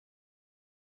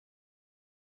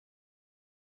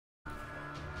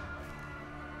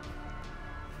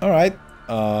Alright.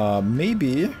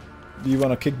 Maybe you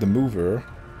want to kick the mover.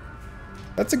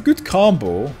 That's a good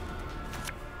combo.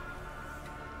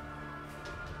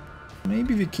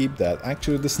 Maybe we keep that.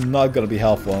 Actually, this is not gonna be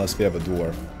helpful unless we have a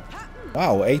dwarf.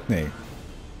 Wow, 8-nay.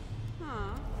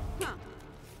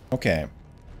 Okay.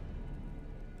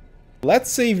 Let's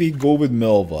say we go with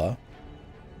Milva.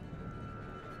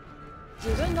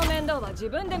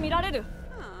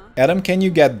 Adam, can you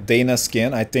get Dana's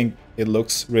skin? I think it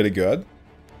looks really good.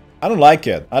 I don't like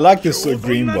it. I like this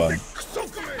green one.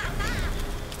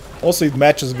 Also, it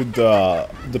matches with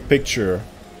the picture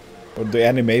or the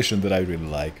animation that I really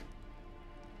like.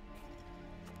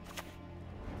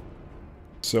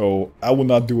 So I will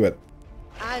not do it.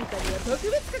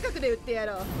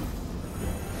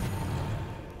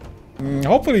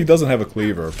 Hopefully he doesn't have a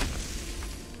cleaver.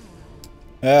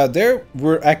 There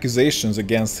were accusations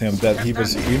against him that he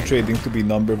was trading to be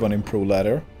 #1 in Pro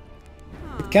Ladder.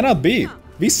 It cannot be.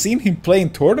 We've seen him play in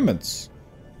tournaments.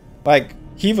 Like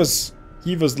he was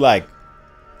like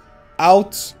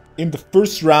out in the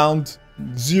first round,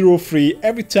 0-3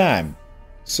 every time.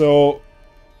 So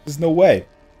there's no way.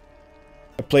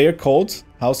 A player called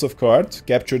House of Cards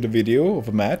captured a video of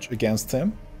a match against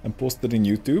him and posted it in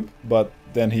YouTube, but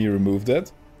then he removed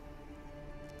it.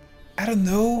 I don't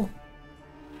know.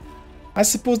 I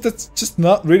suppose that's just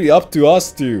not really up to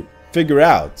us to figure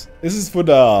out. This is for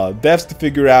the devs to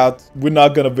figure out. We're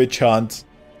not gonna witch hunt.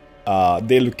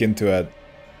 They look into it.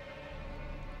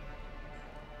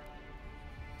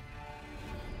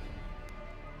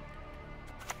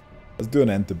 Let's do an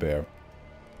anti-bear.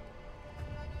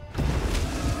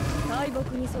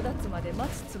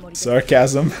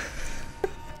 Sarcasm.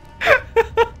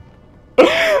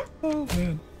 Oh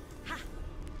man.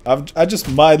 I just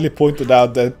mildly pointed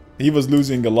out that he was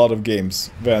losing a lot of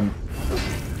games when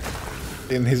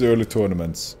in his early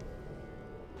tournaments.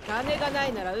 I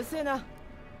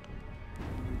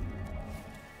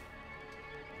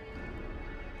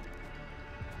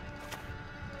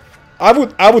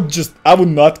would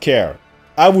not care.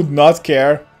 I would not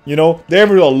care. You know, there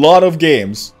were a lot of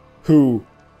games who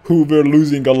were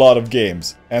losing a lot of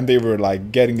games and they were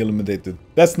like getting eliminated.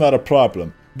 That's not a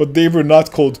problem. But they were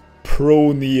not called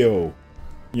Pro Neo,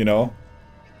 you know?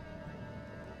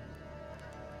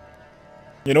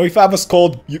 You know, if I was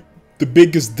called the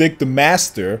biggest dick, the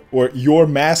master, or your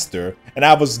master, and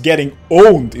I was getting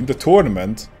owned in the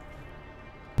tournament,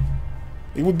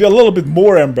 it would be a little bit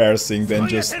more embarrassing than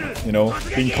just, you know,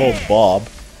 being called Bob.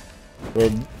 Or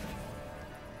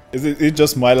is it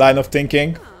just my line of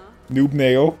thinking? Noob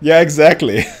Neo? Yeah,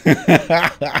 exactly.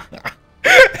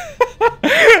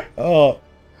 Oh,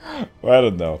 well, I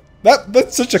don't know.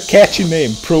 That's such a catchy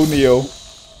name, Pro Neo.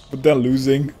 But then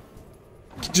losing.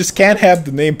 You just can't have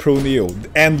the name Pro Neo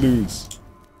and lose.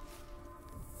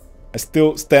 I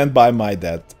still stand by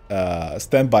that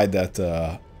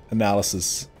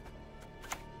analysis.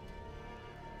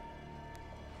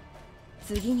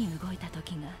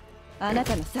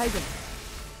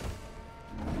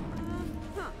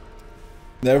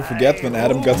 Never forget when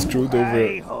Adam got screwed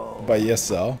over by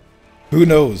ESL. Who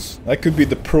knows? I could be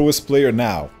the proest player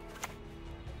now.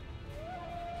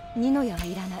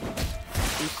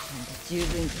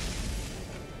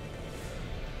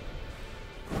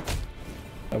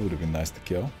 That would have been nice to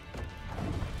kill.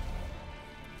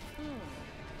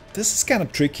 This is kind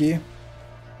of tricky.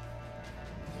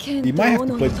 We might have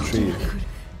to play the tree.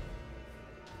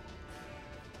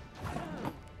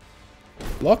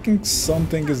 Blocking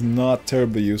something is not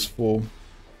terribly useful.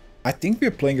 I think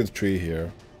we're playing a tree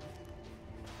here.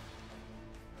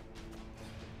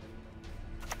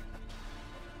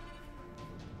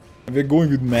 We're going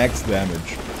with max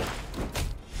damage.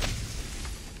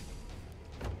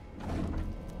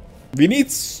 We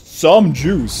need some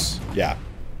juice. Yeah.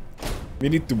 We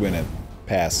need to win it.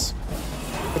 Pass.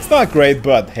 It's not great,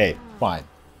 but hey, fine.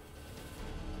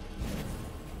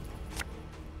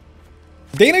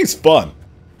 Dana is fun.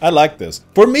 I like this.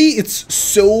 For me, it's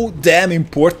so damn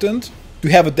important to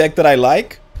have a deck that I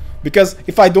like. Because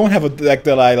if I don't have a deck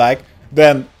that I like,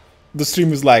 then the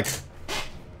stream is like...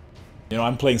 You know,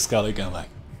 I'm playing Scully and I'm like,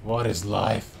 what is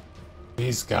life?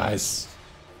 These guys.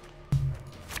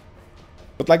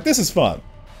 But like, this is fun.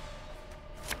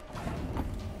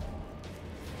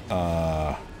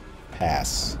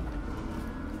 Pass.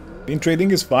 Bean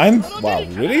trading is fine? Wow,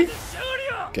 really?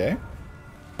 Okay.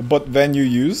 But when you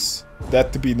use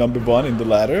that to be #1 in the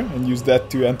ladder and use that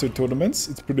to enter tournaments,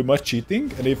 it's pretty much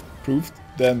cheating. And if proved,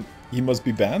 then he must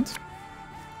be banned.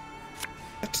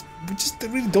 We just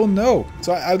really don't know.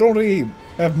 So I don't really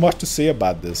have much to say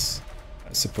about this,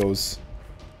 I suppose.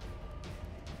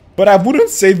 But I wouldn't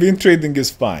say win trading is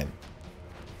fine.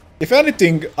 If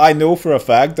anything, I know for a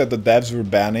fact that the devs were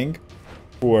banning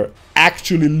for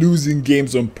actually losing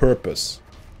games on purpose.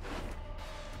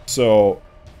 So,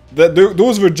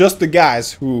 those were just the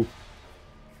guys who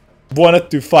wanted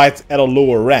to fight at a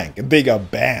lower rank, and they got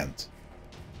banned.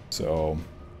 So...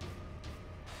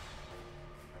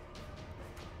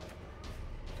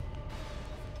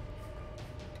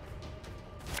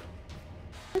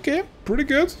 okay, pretty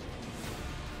good.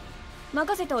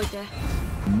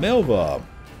 Milva.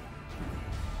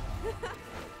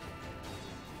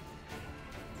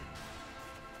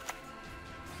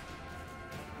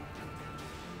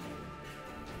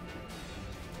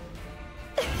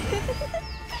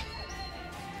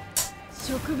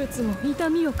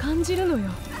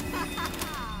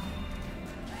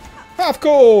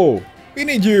 Havko! We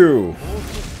need you!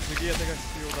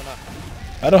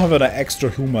 I don't have an extra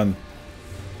human.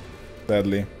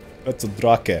 Sadly. That's a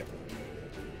Drake.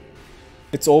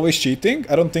 It's always cheating.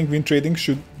 I don't think win trading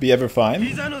should be ever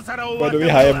fine. By the way,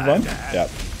 hi everyone. Yeah,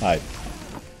 hi.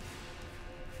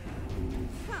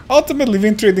 Ultimately,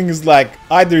 win trading is like,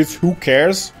 either it's who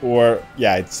cares, or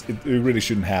yeah, it really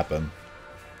shouldn't happen.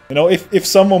 You know, if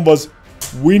someone was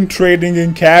win trading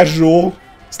in casual,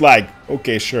 it's like,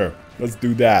 okay, sure, let's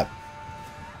do that.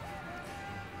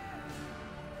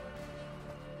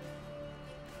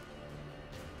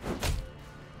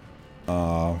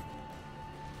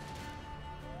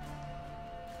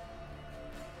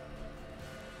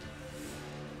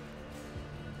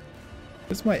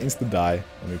 It's my insta die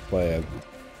when we play it.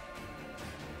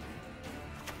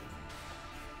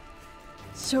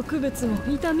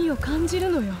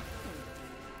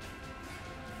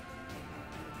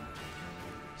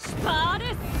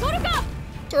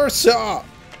 Tursa!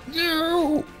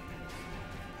 No!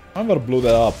 I'm gonna blow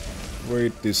that up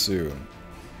pretty soon.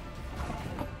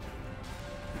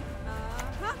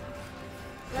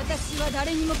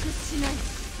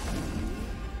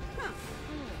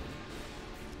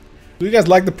 Do you guys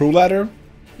like the pro ladder?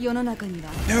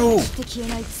 No!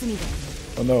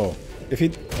 Oh no. If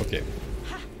he... okay.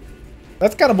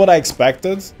 That's kind of what I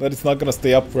expected, that it's not gonna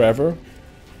stay up forever.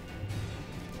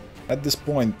 At this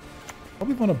point,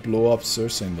 probably wanna blow up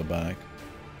Cersei in the back.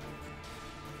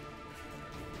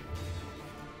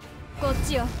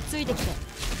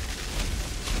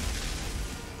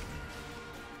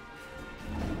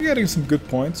 We're getting some good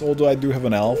points, although I do have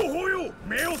an elf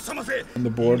on the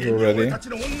board already.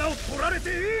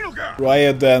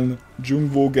 Riot and Jung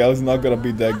Vogel is not gonna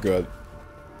be that good.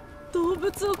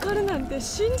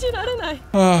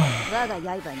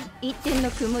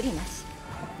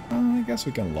 I guess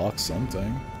we can lock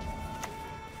something.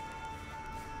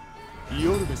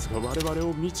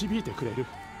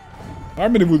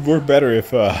 Harmony would work better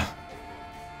if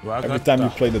every time you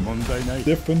play the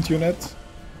different unit.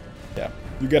 Yeah,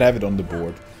 you gotta have it on the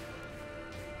board.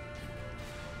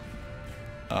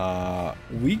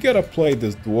 We gotta play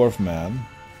this dwarf man.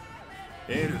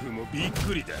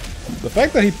 The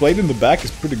fact that he played in the back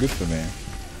is pretty good for me.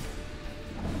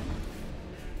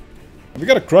 We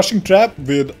got a crushing trap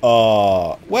with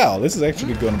well, this is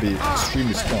actually gonna be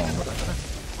extremely strong.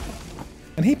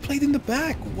 And he played in the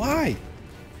back, why?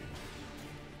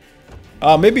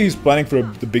 Maybe he's planning for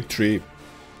the big tree.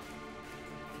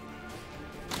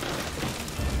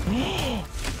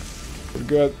 Pretty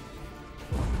good.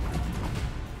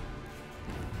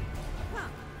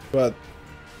 But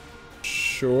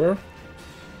sure.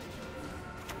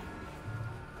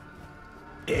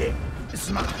 Riot.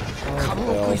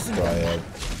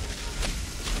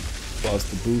 Plus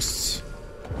the boosts.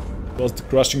 Plus the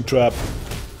crushing trap.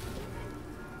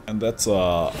 And that's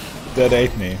that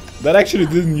ate me. That actually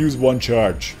didn't use one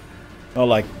charge. Not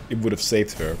like it would have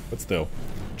saved her, but still.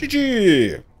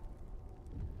 GG!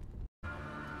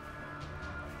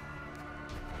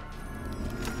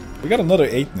 We got another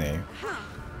 8-nay.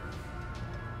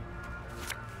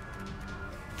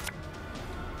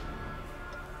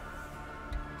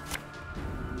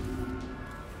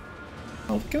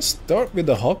 We can start with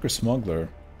the Hawker Smuggler.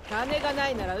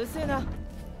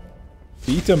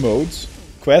 Beta modes.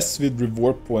 Quests with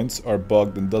reward points are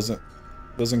bugged and doesn't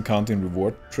count in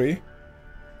reward tree.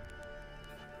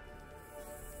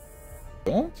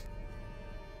 Don't?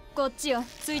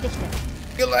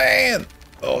 Ghislaine!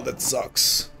 Oh, that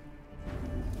sucks.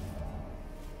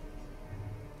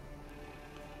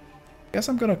 Guess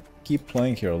I'm gonna keep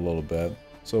playing here a little bit.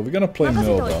 So we're gonna play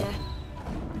Milva.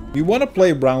 We wanna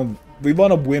play round. We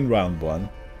wanna win round 1,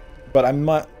 but I'm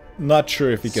not sure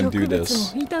if we can do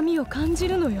this with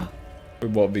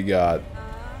what we got.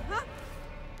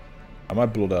 I might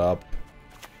blow that up.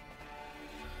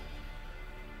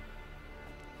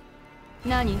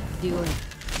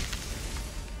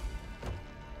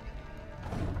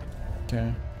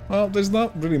 Okay. Well, there's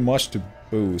not really much to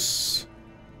boost.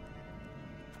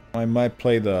 I might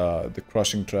play the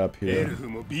crushing trap here.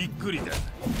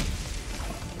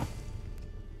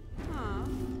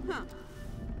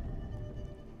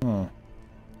 Huh.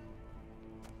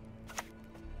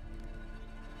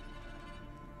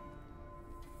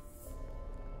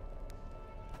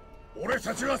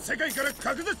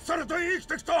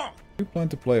 We plan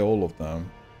to play all of them.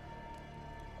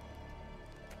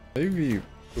 Maybe we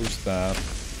boost that.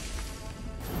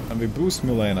 And we boost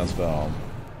Mulan as well.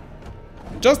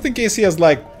 Just in case he has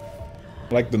like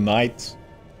the knight.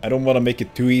 I don't want to make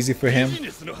it too easy for him.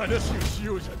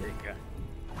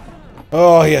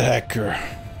 Oh yeah, hacker.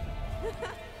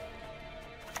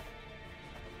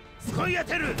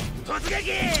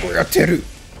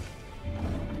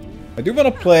 I do want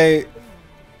to play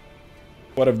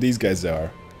whatever these guys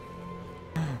are.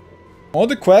 All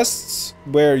the quests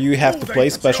where you have to play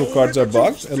special cards are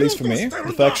bugged, at least for me.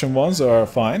 The faction ones are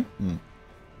fine.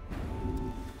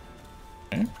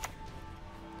 Okay.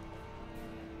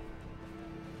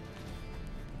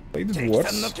 Play the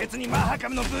dwarves.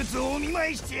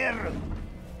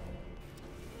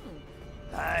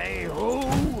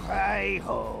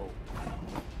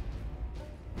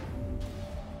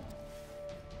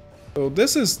 So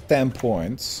this is 10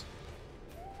 points.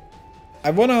 I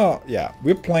wanna... yeah,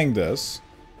 we're playing this.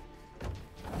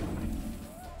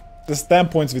 This 10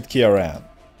 points with Kiaran.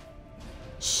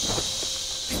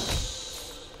 It's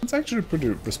actually pretty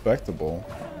respectable.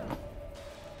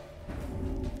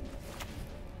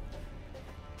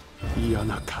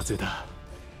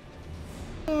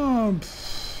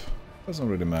 Doesn't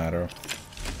really matter.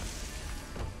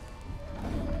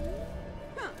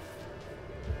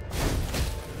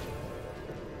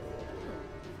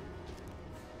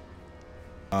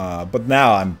 But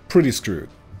now I'm pretty screwed.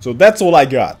 So that's all I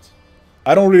got.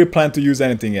 I don't really plan to use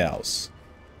anything else.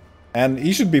 And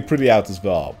he should be pretty out as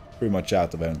well. Pretty much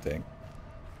out of anything.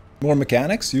 More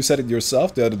mechanics? You said it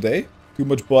yourself the other day. Too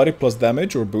much body plus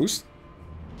damage or boost.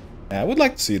 Yeah, I would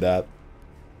like to see that.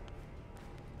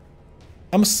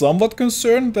 I'm somewhat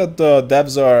concerned that the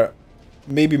devs are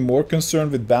maybe more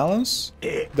concerned with balance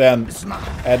than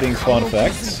adding fun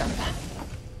effects. I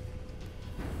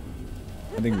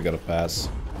think we gotta pass.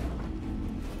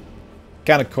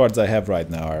 Kind of cards I have right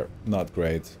now are not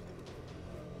great.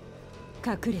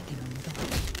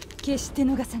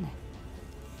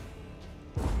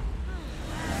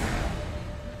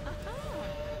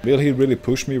 Will he really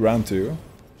push me round 2?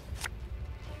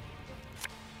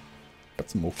 Got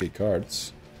some okay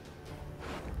cards.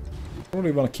 I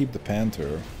really want to keep the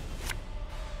Panther.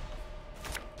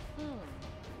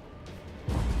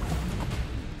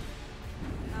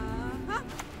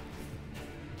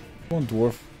 One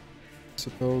dwarf, I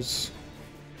suppose.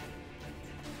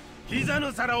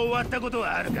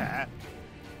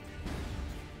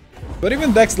 But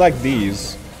even decks like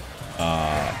these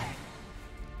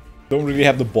don't really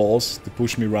have the balls to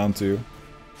push me round 2.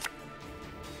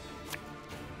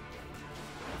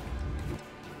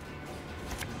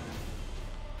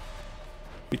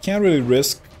 We can't really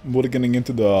risk mulliganing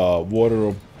into the water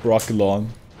of Brocculon.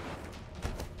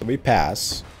 So we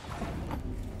pass.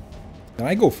 And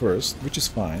I go first, which is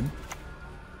fine.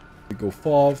 We go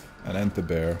Fov and enter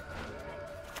Bear.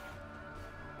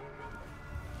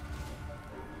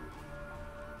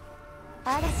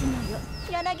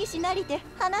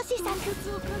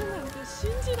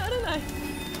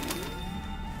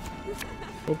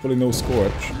 Hopefully no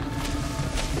Scorch.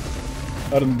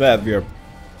 Other than that, we are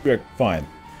fine.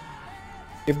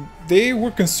 If they were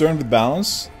concerned with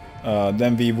balance,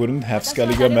 then we wouldn't have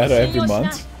Skelliger meta every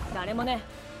month.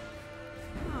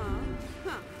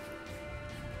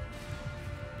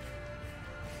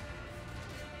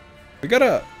 We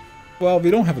gotta... well, we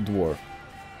don't have a dwarf.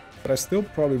 But I still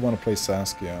probably want to play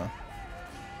Saskia.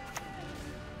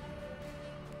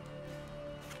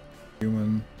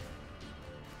 Human.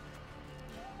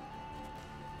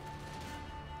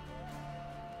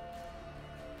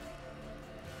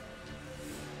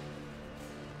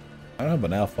 I don't have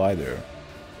an elf either.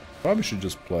 Probably should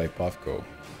just play Puffco.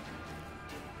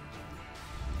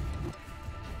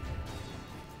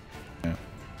 Yeah.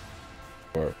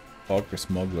 Or Hawk or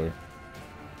Smuggler.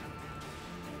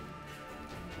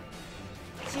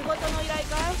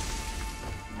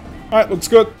 Alright, looks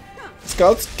good.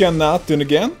 Scouts can now thin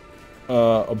again.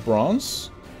 A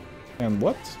bronze. And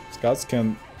what? Scouts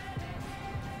can...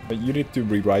 you need to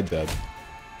rewrite that.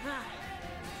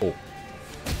 Oh.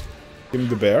 Give me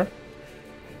the bear.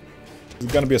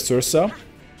 It's gonna be a Sursa.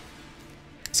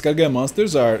 Skellige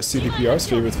monsters are CDPR's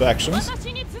favorite factions.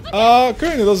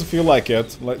 Currently it doesn't feel like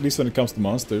it. At least when it comes to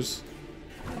monsters.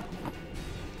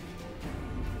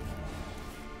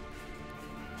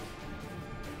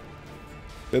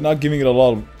 They're not giving it a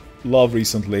lot of love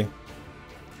recently.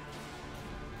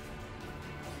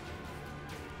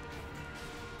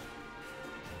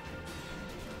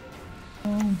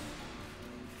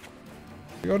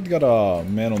 We already got a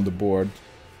man on the board.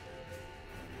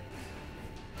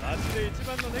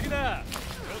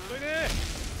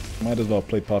 Might as well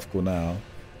play Puffco now.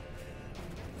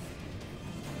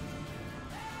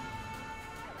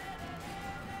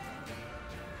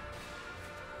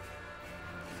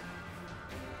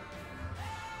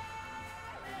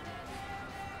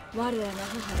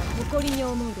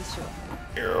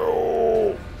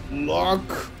 Yo,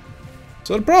 luck.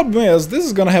 So the problem is, this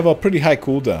is gonna have a pretty high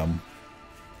cooldown.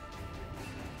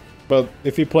 But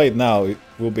if we play it now,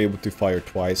 we'll be able to fire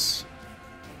twice.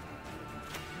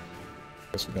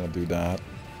 Guess we're gonna do that.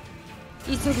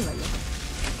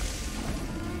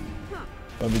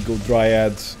 Let me go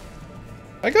Dryads.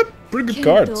 I got pretty good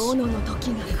cards.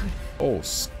 Oh,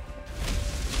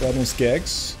 Goblins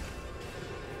Kegs.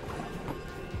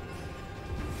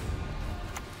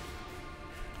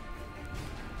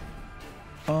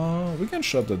 We can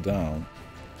shut that down.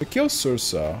 We kill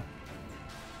Sursa.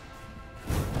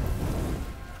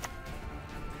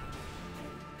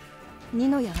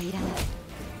 Not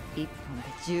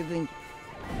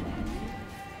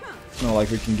like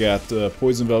we can get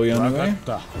poison value anyway.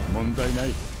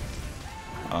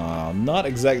 Not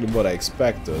exactly what I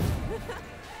expected.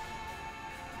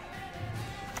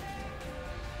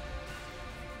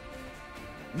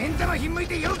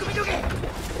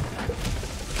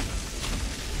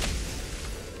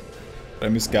 Did I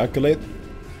miscalculate?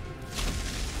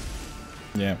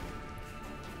 Yeah.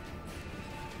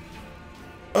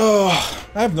 Oh,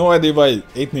 I have no idea why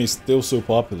Aithne is still so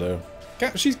popular.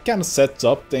 She kind of sets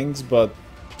up things, but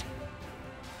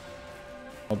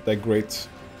not that great.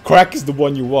 Crack is the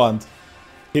one you want,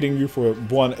 hitting you for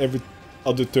one every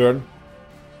other turn.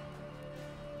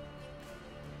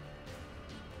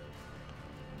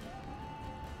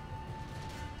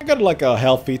 I got like a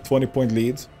healthy 20-point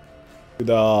lead with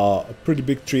a pretty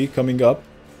big tree coming up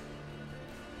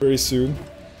very soon.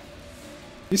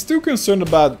 He's too concerned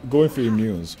about going for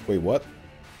immunes. Wait, what?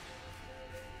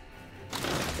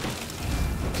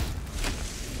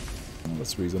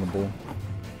 That's reasonable.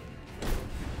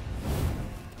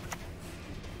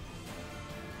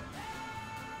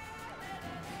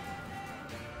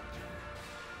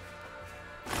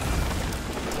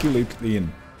 Kill it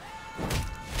in.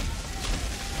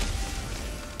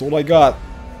 That's all I got.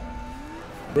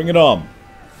 Bring it on.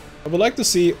 I would like to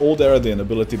see old Eredin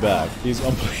ability back. He's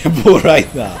unplayable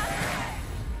right now.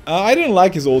 I didn't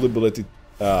like his old ability.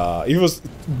 It was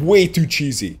way too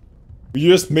cheesy. You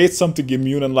just made something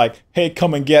immune and like, hey,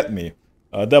 come and get me.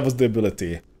 That was the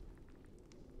ability.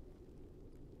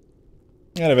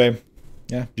 Anyway,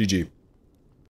 yeah, GG.